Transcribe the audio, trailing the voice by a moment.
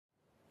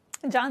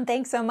John,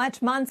 thanks so much.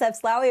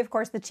 Moncef Slaoui, of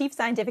course, the chief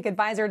scientific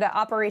advisor to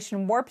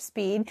Operation Warp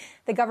Speed,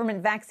 the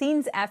government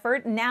vaccines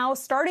effort, now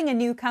starting a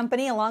new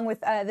company along with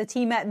the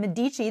team at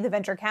Medici, the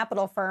venture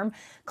capital firm,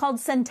 called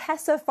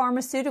Centessa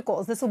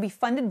Pharmaceuticals. This will be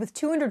funded with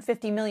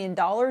 $250 million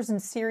in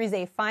Series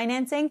A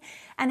financing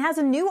and has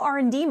a new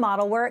R&D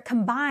model where it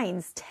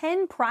combines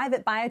 10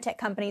 private biotech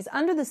companies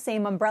under the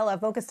same umbrella,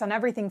 focused on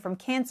everything from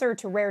cancer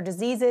to rare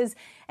diseases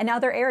and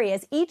other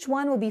areas. Each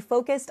one will be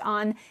focused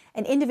on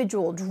an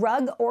individual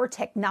drug or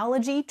technology,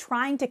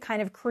 trying to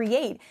kind of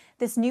create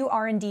this new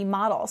R&D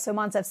model. So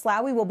Moncef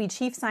Slaoui will be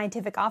chief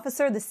scientific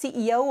officer. The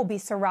CEO will be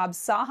Saurabh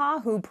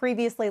Saha, who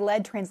previously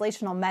led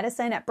translational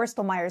medicine at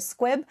Bristol Myers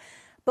Squibb.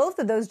 Both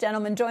of those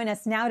gentlemen join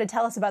us now to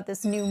tell us about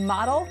this new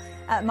model.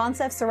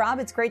 Moncef, Saurabh,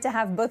 it's great to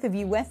have both of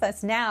you with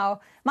us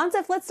now.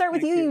 Moncef, let's start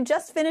with you. You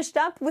just finished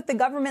up with the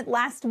government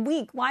last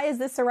week. Why is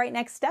this the right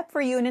next step for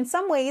you? And in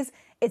some ways,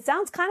 it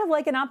sounds kind of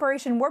like an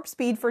Operation Warp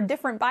Speed for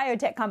different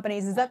biotech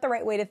companies. Is that the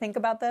right way to think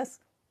about this?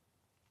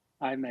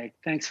 Hi, Meg.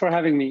 Thanks for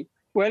having me.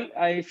 Well,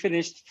 I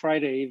finished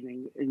Friday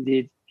evening,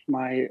 indeed,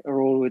 my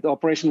role with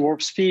Operation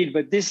Warp Speed.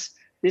 But this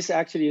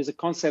actually is a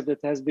concept that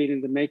has been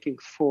in the making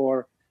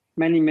for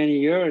many, many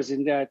years,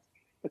 in that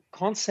the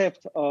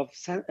concept of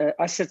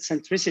asset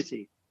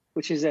centricity,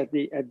 which is at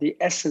the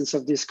essence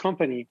of this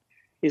company,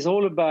 is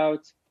all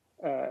about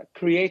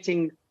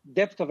creating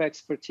depth of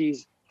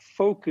expertise,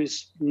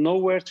 focus,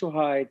 nowhere to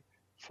hide,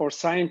 for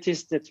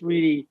scientists that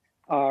really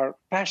are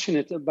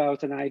passionate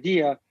about an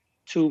idea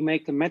to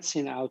make a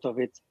medicine out of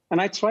it.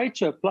 And I tried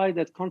to apply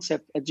that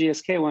concept at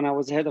GSK when I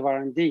was head of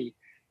R&D.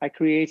 I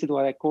created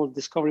what I call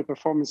discovery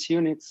performance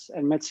units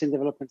and medicine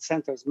development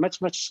centers,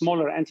 much, much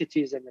smaller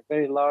entities than a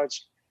very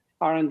large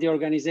R&D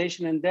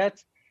organization. And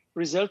that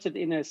resulted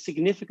in a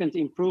significant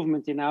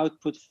improvement in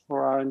output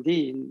for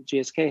R&D. And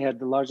GSK had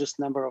the largest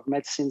number of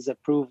medicines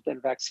approved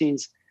and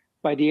vaccines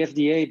by the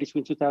FDA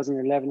between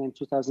 2011 and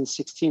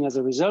 2016 as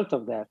a result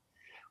of that.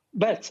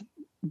 But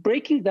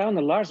breaking down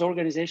a large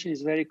organization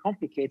is very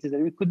complicated,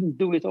 and we couldn't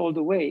do it all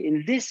the way.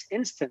 In this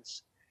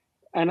instance,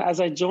 and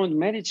as I joined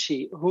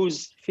Medici,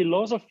 whose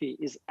philosophy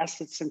is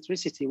asset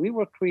centricity, we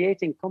were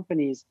creating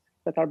companies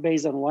that are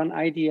based on one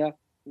idea,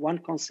 one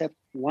concept,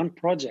 one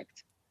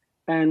project.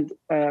 And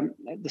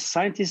the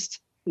scientists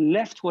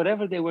left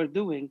whatever they were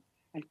doing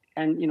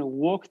and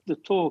walked the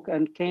talk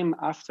and came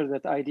after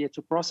that idea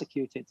to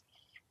prosecute it.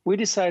 We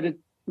decided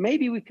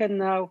maybe we can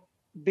now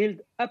build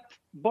up,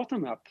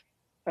 bottom up,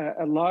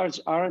 a large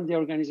R&D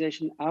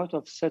organization out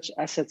of such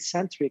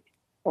asset-centric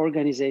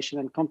organization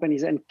and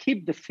companies, and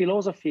keep the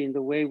philosophy in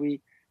the way we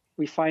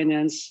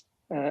finance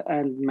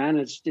and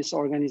manage this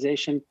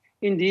organization,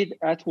 indeed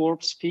at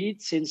warp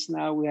speed, since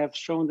now we have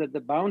shown that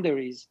the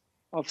boundaries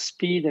of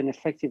speed and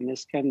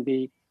effectiveness can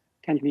be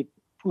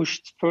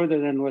pushed further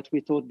than what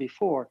we thought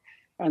before.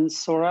 And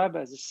Saurabh,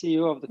 as the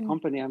CEO of the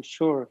company, I'm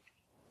sure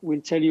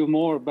will tell you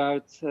more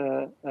about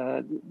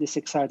this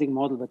exciting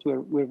model, but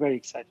we're very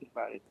excited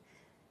about it.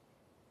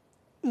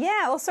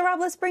 Yeah, well, Saurabh,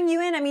 let's bring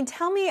you in. I mean,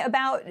 tell me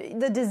about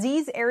the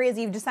disease areas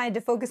you've decided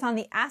to focus on,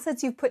 the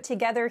assets you've put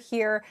together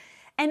here,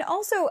 and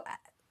also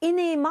in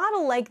a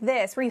model like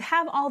this, where you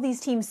have all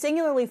these teams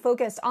singularly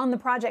focused on the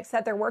projects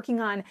that they're working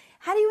on.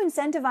 How do you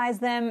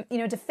incentivize them,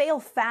 to fail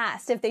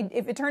fast if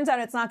it turns out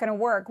it's not going to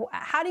work?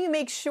 How do you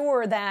make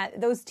sure that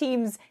those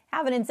teams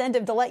have an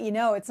incentive to let you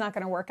know it's not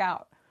going to work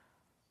out?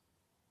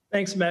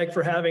 Thanks, Meg,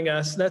 for having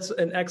us. That's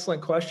an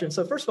excellent question.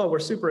 So first of all, we're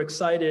super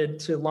excited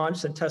to launch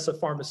Centessa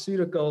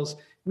Pharmaceuticals.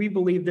 We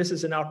believe this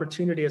is an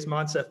opportunity, as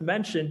Moncef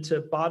mentioned,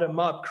 to bottom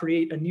up,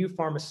 create a new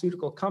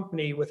pharmaceutical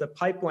company with a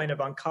pipeline of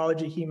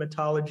oncology,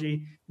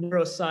 hematology,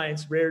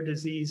 neuroscience, rare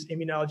disease,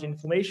 immunology,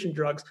 inflammation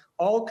drugs,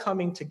 all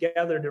coming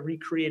together to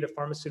recreate a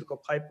pharmaceutical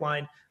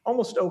pipeline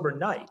almost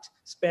overnight,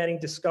 spanning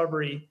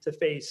discovery to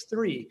phase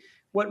 3.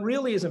 What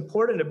really is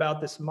important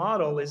about this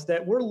model is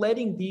that we're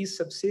letting these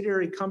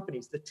subsidiary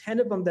companies, the 10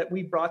 of them that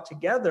we brought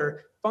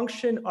together,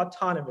 function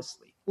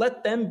autonomously.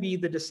 Let them be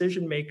the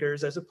decision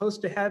makers as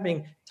opposed to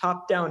having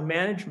top-down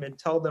management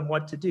tell them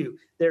what to do.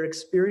 They're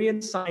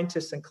experienced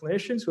scientists and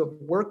clinicians who have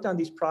worked on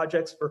these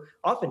projects for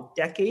often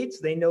decades.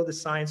 They know the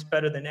science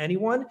better than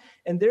anyone,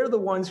 and they're the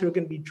ones who are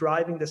going to be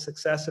driving the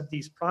success of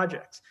these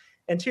projects.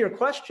 And to your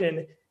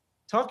question,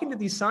 talking to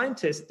these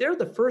scientists, they're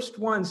the first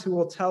ones who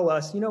will tell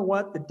us, you know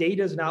what, the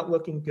data is not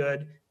looking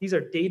good. These are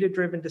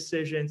data-driven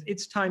decisions.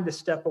 It's time to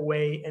step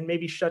away and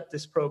maybe shut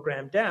this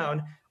program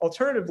down.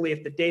 Alternatively,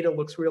 if the data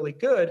looks really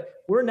good,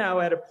 we're now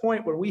at a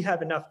point where we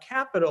have enough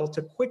capital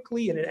to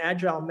quickly, in an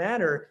agile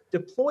manner,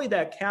 deploy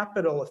that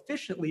capital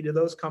efficiently to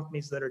those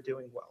companies that are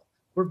doing well.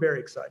 We're very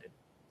excited.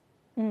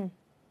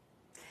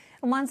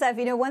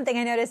 Moncef, one thing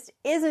I noticed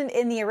isn't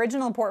in the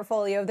original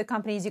portfolio of the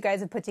companies you guys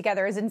have put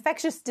together is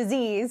infectious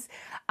disease.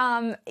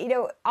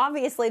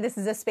 Obviously this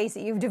is a space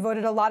that you've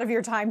devoted a lot of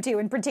your time to,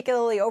 and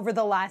particularly over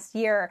the last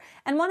year.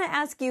 And want to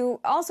ask you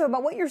also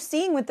about what you're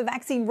seeing with the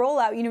vaccine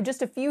rollout.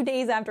 Just a few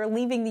days after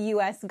leaving the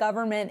U.S.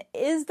 government,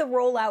 is the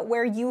rollout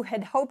where you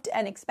had hoped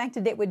and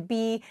expected it would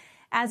be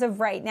as of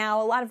right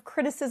now? A lot of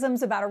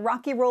criticisms about a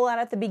rocky rollout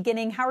at the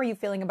beginning. How are you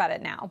feeling about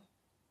it now?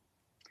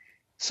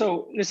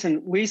 So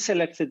listen, we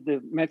selected the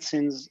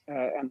medicines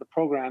and the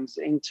programs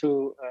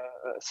into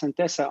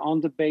Centessa on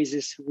the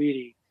basis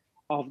really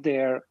of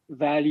their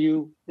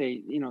value.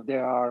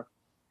 There are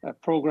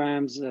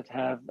programs that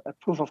have a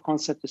proof of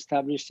concept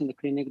established in the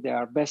clinic. They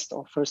are best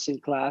or first in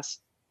class.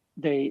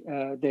 They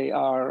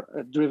are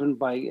driven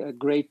by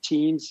great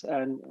teams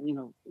and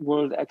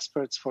world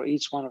experts for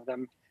each one of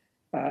them.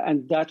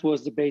 And that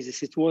was the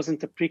basis. It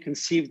wasn't a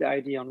preconceived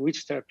idea on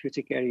which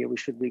therapeutic area we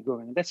should be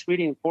going. And that's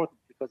really important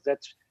because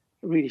that's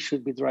really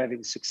should be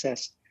driving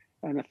success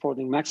and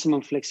affording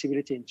maximum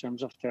flexibility in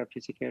terms of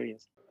therapeutic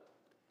areas.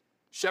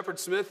 Shepard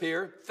Smith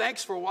here.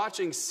 Thanks for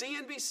watching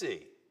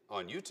CNBC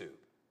on YouTube.